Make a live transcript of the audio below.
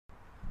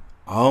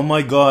Oh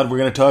my God, we're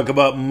going to talk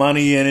about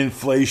money and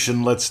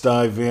inflation. Let's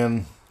dive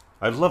in.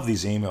 I love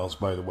these emails,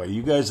 by the way.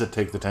 You guys that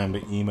take the time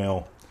to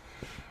email,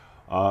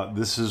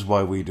 this is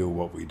why we do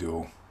what we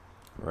do,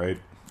 right?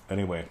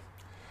 Anyway,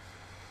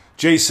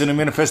 Jason, a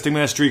Manifesting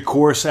Mastery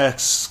course,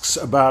 asks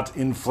about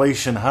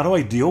inflation. How do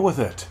I deal with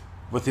it?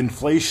 With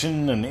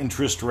inflation and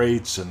interest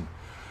rates. And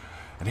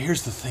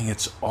here's the thing,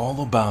 it's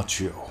all about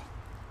you.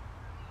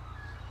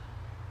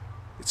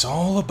 It's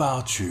all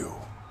about you.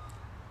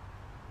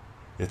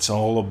 It's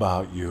all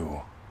about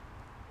you.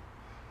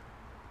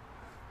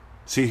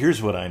 See,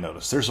 here's what I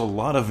noticed. There's a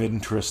lot of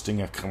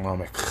interesting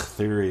economic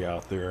theory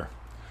out there.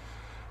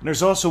 And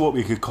there's also what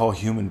we could call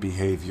human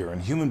behavior.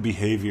 And human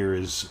behavior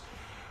is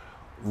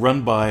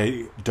run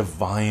by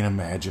divine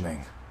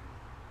imagining.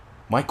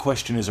 My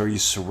question is, are you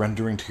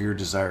surrendering to your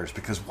desires?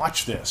 Because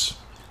watch this.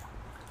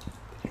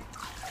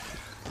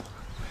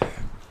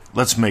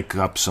 Let's make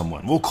up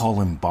someone. We'll call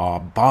him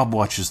Bob. Bob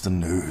watches the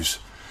news.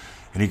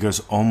 And he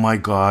goes, oh my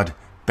God,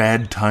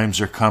 bad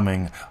times are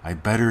coming. I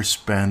better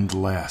spend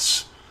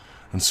less.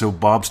 And so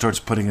Bob starts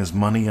putting his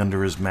money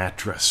under his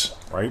mattress,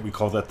 right? We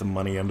call that the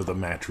money under the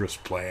mattress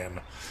plan.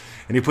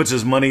 And he puts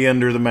his money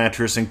under the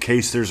mattress in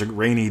case there's a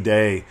rainy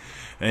day.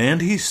 And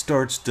he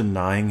starts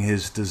denying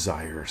his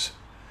desires.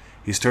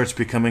 He starts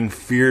becoming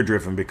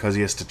fear-driven because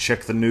he has to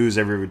check the news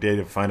every day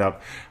to find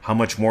out how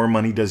much more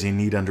money does he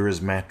need under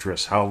his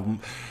mattress.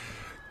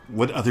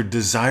 What other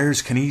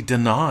desires can he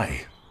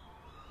deny?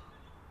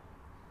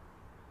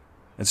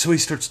 And so he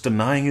starts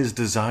denying his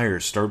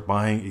desires, start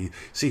buying.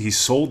 He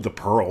sold the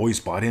pearl,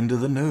 he's bought into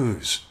the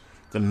news.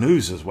 The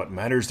news is what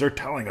matters. They're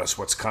telling us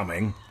what's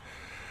coming.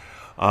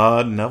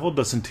 Neville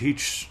doesn't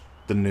teach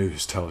the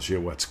news tells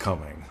you what's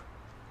coming,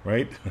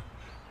 right?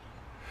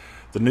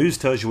 The news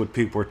tells you what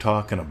people are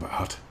talking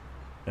about,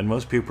 and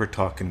most people are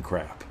talking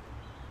crap.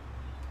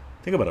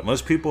 Think about it.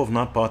 Most people have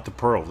not bought the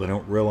pearl. They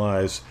don't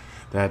realize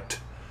that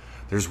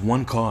there's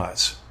one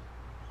cause.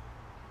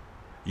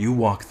 You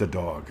walk the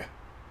dog.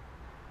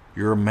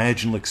 Your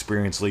imaginal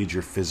experience leads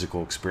your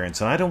physical experience.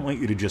 And I don't want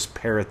you to just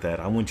parrot that.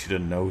 I want you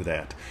to know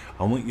that.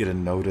 I want you to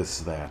notice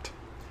that.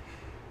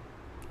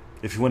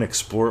 If you want to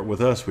explore it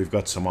with us, we've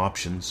got some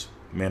options.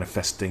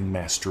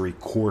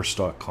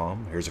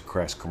 ManifestingMasteryCourse.com. Here's a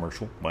crass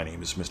commercial. My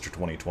name is Mr.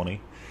 2020.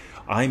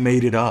 I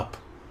made it up.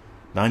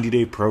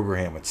 90-day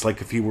program. It's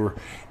like if you were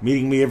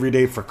meeting me every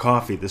day for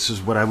coffee. This is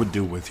what I would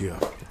do with you.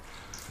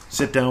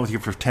 Sit down with you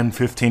for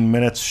 10-15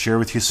 minutes, share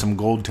with you some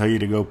gold, tell you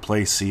to go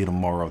play, see you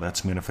tomorrow.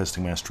 That's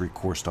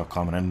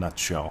ManifestingMasteryCourse.com in a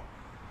nutshell.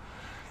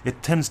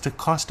 It tends to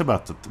cost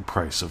about the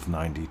price of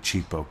 90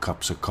 cheapo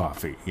cups of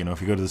coffee. You know, if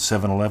you go to the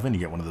 7-Eleven,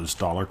 you get one of those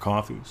dollar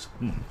coffees.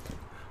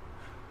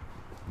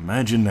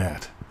 Imagine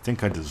that. I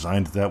think I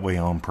designed it that way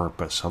on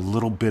purpose. A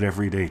little bit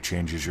every day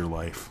changes your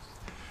life.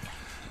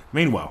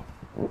 Meanwhile,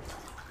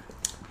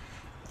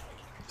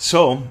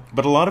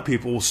 but a lot of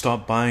people will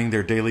stop buying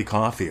their daily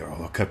coffee, or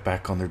they'll cut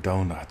back on their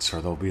donuts,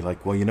 or they'll be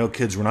like, well, you know,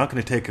 kids, we're not going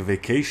to take a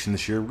vacation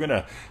this year. We're going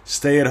to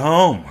stay at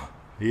home.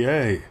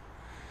 Yay.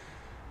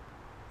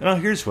 Now,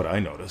 here's what I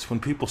notice.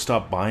 When people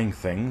stop buying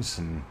things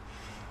and,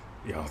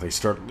 you know, they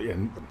start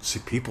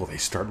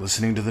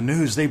listening to the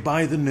news. They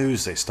buy the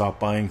news. They stop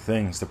buying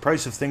things. The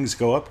price of things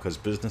go up because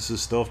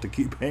businesses still have to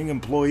keep paying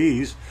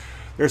employees.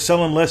 They're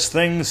selling less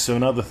things, so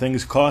now the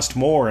things cost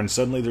more, and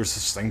suddenly there's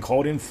this thing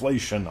called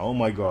inflation. Oh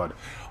my God.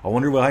 I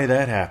wonder why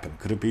that happened.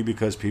 Could it be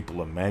because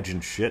people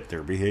imagined shit,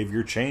 their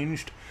behavior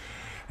changed?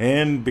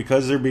 And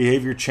because their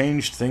behavior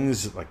changed,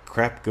 things like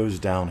crap goes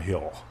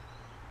downhill.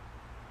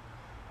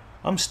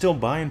 I'm still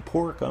buying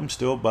pork. I'm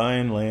still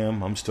buying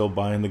lamb. I'm still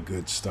buying the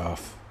good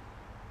stuff.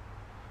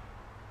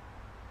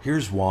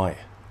 Here's why.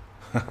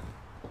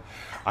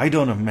 I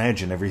don't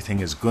imagine everything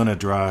is going to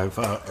dry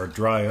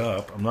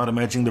up. I'm not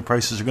imagining the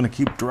prices are going to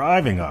keep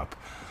driving up.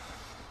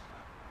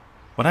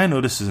 What I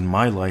notice is in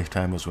my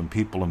lifetime is when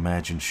people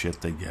imagine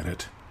shit, they get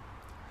it.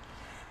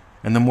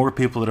 And the more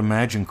people that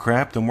imagine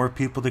crap, the more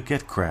people that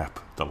get crap.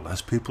 The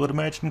less people that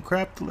imagine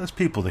crap, the less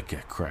people that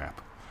get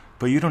crap.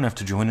 But you don't have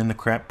to join in the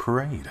crap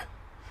parade.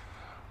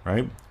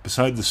 Right?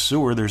 Beside the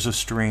sewer, there's a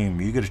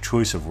stream. You get a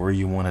choice of where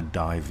you want to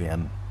dive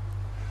in.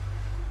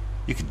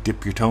 You could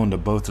dip your toe into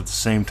both at the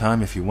same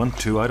time if you want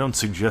to. I don't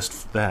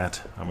suggest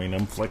that. I mean,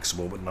 I'm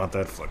flexible, but not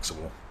that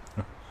flexible.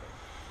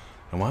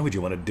 And why would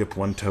you want to dip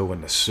one toe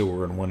in the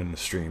sewer and one in the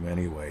stream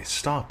anyway?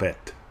 Stop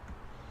it.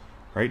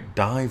 Right?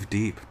 Dive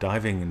deep.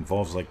 Diving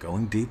involves like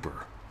going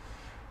deeper.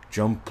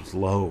 Jump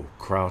low,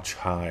 crouch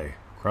high.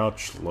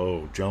 Crouch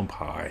low, jump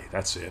high.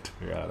 That's it.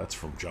 Yeah, that's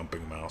from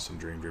Jumping Mouse and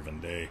Dream Driven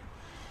Day.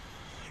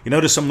 You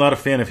notice I'm not a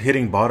fan of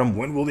hitting bottom.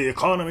 When will the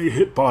economy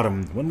hit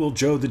bottom? When will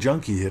Joe the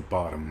Junkie hit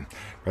bottom?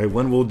 Right?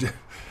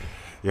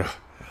 Yeah.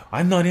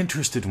 I'm not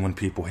interested when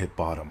people hit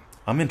bottom.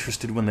 I'm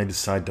interested when they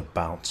decide to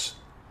bounce.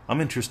 I'm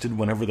interested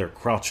whenever they're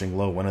crouching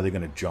low. When are they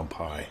going to jump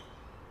high?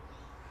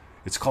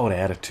 It's called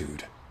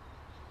attitude.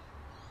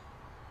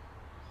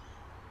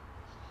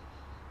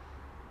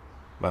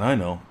 But I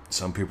know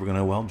some people are going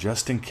to, well,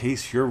 just in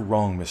case you're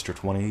wrong, Mr.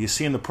 20. You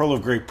see in the Pearl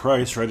of Great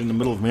Price, right in the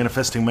middle of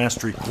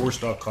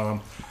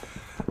ManifestingMasteryCourse.com,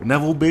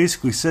 Neville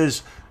basically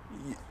says,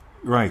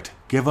 Right.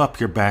 Give up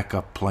your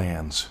backup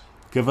plans.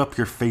 Give up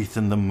your faith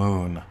in the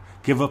moon.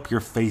 Give up your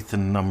faith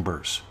in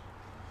numbers.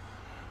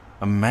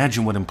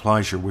 Imagine what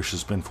implies your wish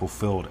has been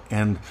fulfilled,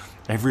 and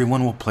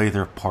everyone will play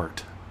their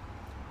part.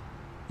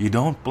 You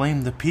don't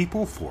blame the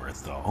people for it,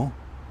 though.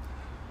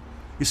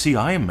 You see,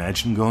 I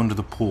imagine going to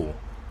the pool.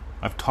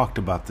 I've talked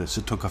about this.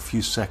 It took a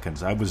few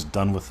seconds. I was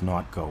done with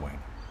not going.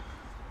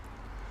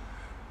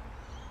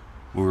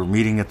 We were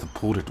meeting at the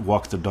pool to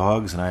walk the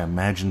dogs, and I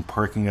imagined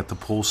parking at the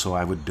pool so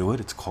I would do it.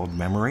 It's called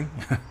memory,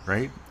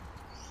 right?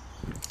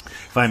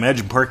 If I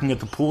imagine parking at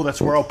the pool,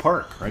 that's where I'll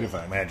park, right? If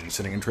I imagine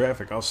sitting in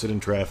traffic, I'll sit in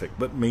traffic.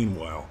 But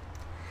meanwhile,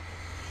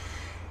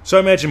 so I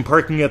imagined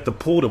parking at the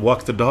pool to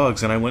walk the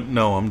dogs, and I went,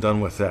 no, I'm done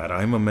with that.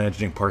 I'm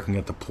imagining parking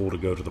at the pool to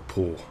go to the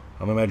pool.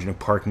 I'm imagining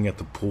parking at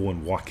the pool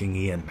and walking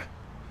in.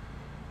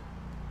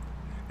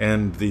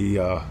 And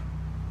the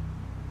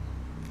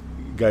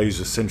guy who's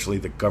essentially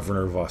the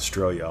governor of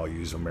Australia, I'll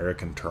use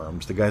American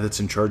terms, the guy that's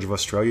in charge of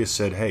Australia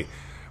said, hey,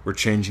 we're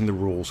changing the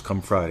rules.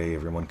 Come Friday,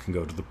 everyone can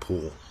go to the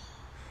pool,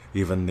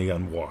 even the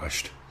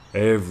unwashed.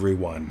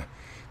 Everyone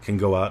can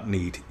go out and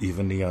eat,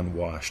 even the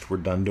unwashed. We're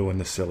done doing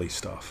the silly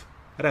stuff.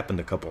 That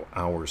happened a couple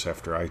hours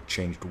after I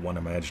changed one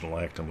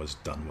imaginal act and was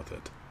done with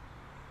it.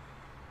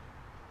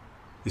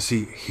 You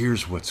see,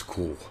 here's what's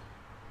cool.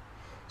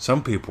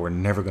 Some people are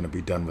never going to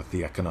be done with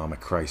the economic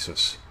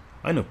crisis.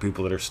 I know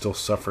people that are still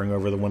suffering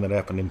over the one that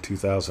happened in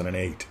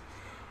 2008.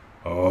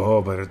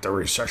 Oh, but the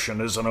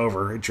recession isn't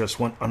over. It just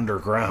went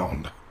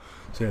underground.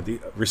 So yeah, the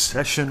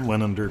recession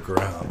went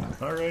underground.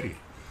 Alrighty.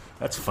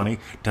 That's funny.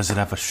 Does it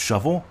have a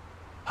shovel?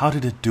 How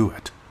did it do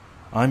it?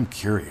 I'm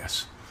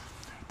curious.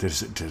 Did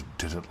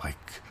it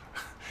like...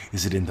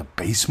 Is it in the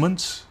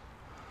basements?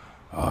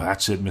 Oh,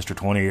 that's it, Mr.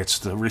 20. It's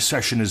the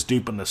recession is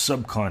deep in the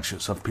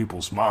subconscious of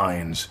people's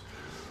minds.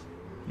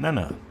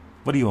 No.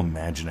 What are you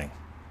imagining?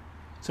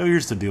 So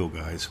here's the deal,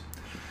 guys.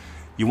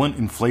 You want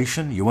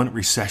inflation? You want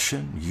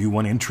recession? You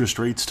want interest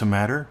rates to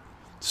matter?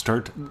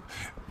 Start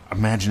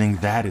imagining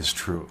that is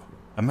true.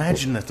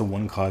 Imagine that the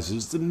one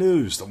causes the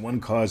news, the one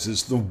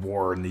causes the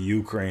war in the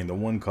Ukraine, the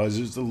one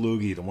causes the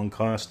loogie, the one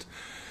caused...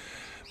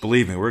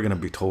 Believe me, we're going to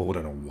be told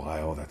in a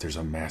while that there's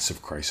a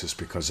massive crisis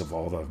because of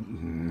all the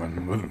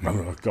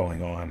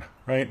going on,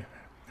 right?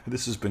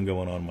 This has been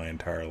going on my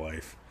entire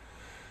life.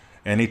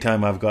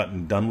 Anytime I've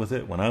gotten done with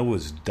it, when I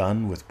was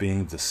done with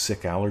being the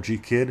sick allergy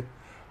kid,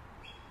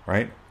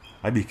 right,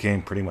 I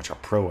became pretty much a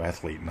pro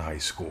athlete in high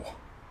school,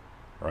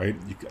 right?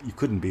 You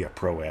couldn't be a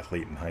pro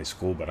athlete in high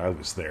school, but I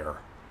was there,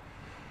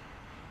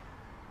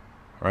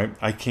 right?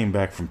 I came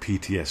back from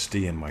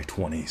PTSD in my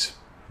 20s.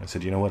 I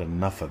said, you know what,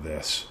 enough of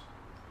this,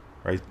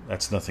 right?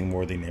 That's nothing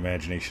more than the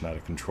imagination out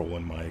of control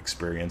in my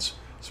experience.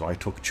 So I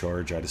took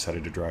charge. I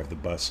decided to drive the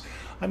bus.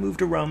 I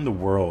moved around the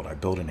world. I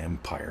built an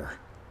empire.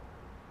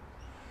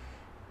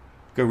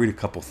 Go read a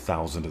couple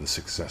thousand of the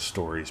success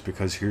stories,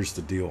 because here's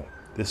the deal.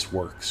 This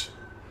works,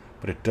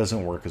 but it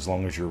doesn't work as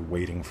long as you're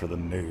waiting for the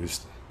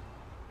news.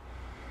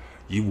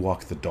 You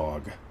walk the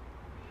dog,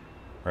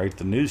 right?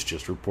 The news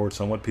just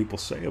reports on what people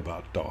say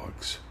about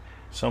dogs.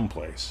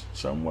 Someplace,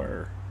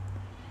 somewhere.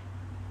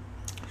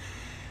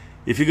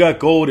 If you got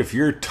gold, if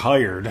you're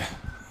tired,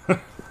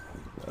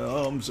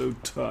 oh, I'm so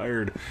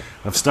tired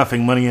of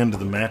stuffing money into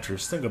the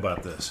mattress. Think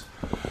about this.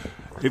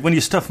 When you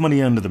stuff money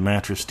into the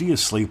mattress, do you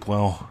sleep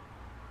well?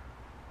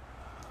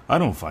 I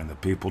don't find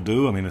that people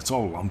do. I mean, it's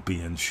all lumpy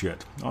and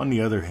shit. On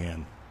the other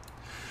hand,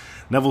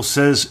 Neville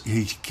says,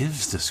 he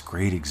gives this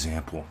great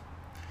example.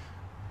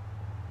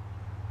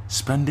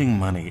 Spending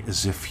money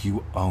as if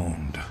you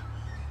owned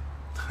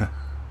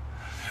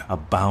a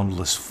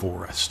boundless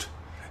forest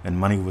and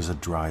money was a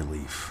dry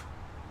leaf.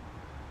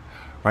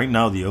 Right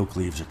now, the oak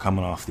leaves are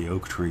coming off the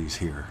oak trees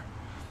here,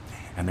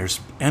 and there's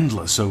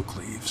endless oak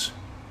leaves.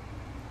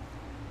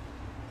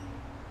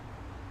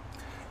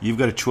 You've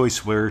got a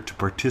choice where to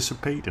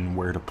participate and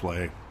where to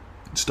play.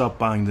 Stop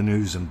buying the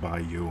news and buy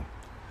you.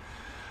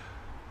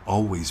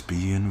 Always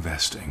be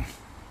investing.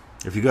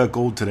 If you got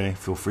gold today,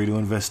 feel free to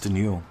invest in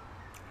you.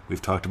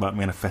 We've talked about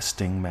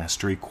Manifesting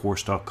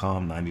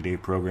Masterycourse.com, 90-day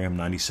program,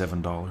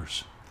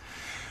 $97.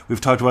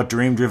 We've talked about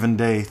Dream Driven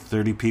Day,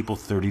 30 people,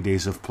 30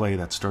 days of play.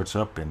 That starts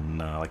up in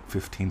like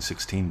 15,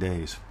 16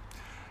 days.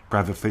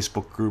 Private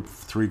Facebook group,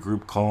 3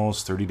 group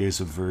calls, 30 days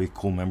of very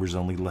cool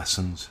members-only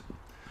lessons.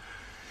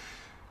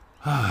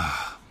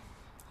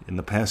 In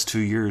the past 2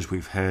 years,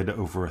 we've had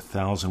over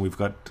 1,000. We've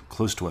got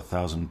close to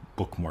 1,000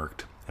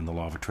 bookmarked in the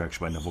Law of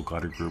Attraction by Neville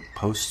Goddard group,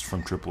 posts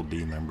from Triple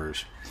D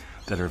members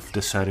that have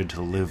decided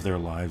to live their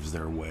lives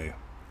their way.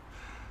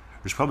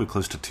 There's probably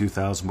close to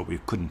 2,000, but we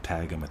couldn't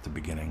tag them at the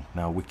beginning.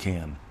 Now we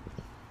can.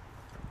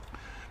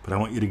 But I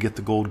want you to get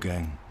the gold,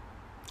 gang.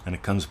 And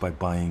it comes by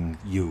buying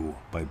you,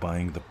 by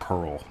buying the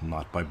pearl,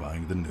 not by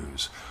buying the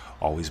news.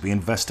 Always be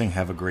investing.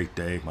 Have a great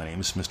day. My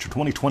name is Mr.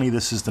 2020.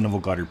 This is the Neville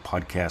Goddard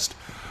Podcast.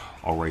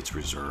 All rights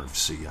reserved.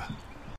 See ya.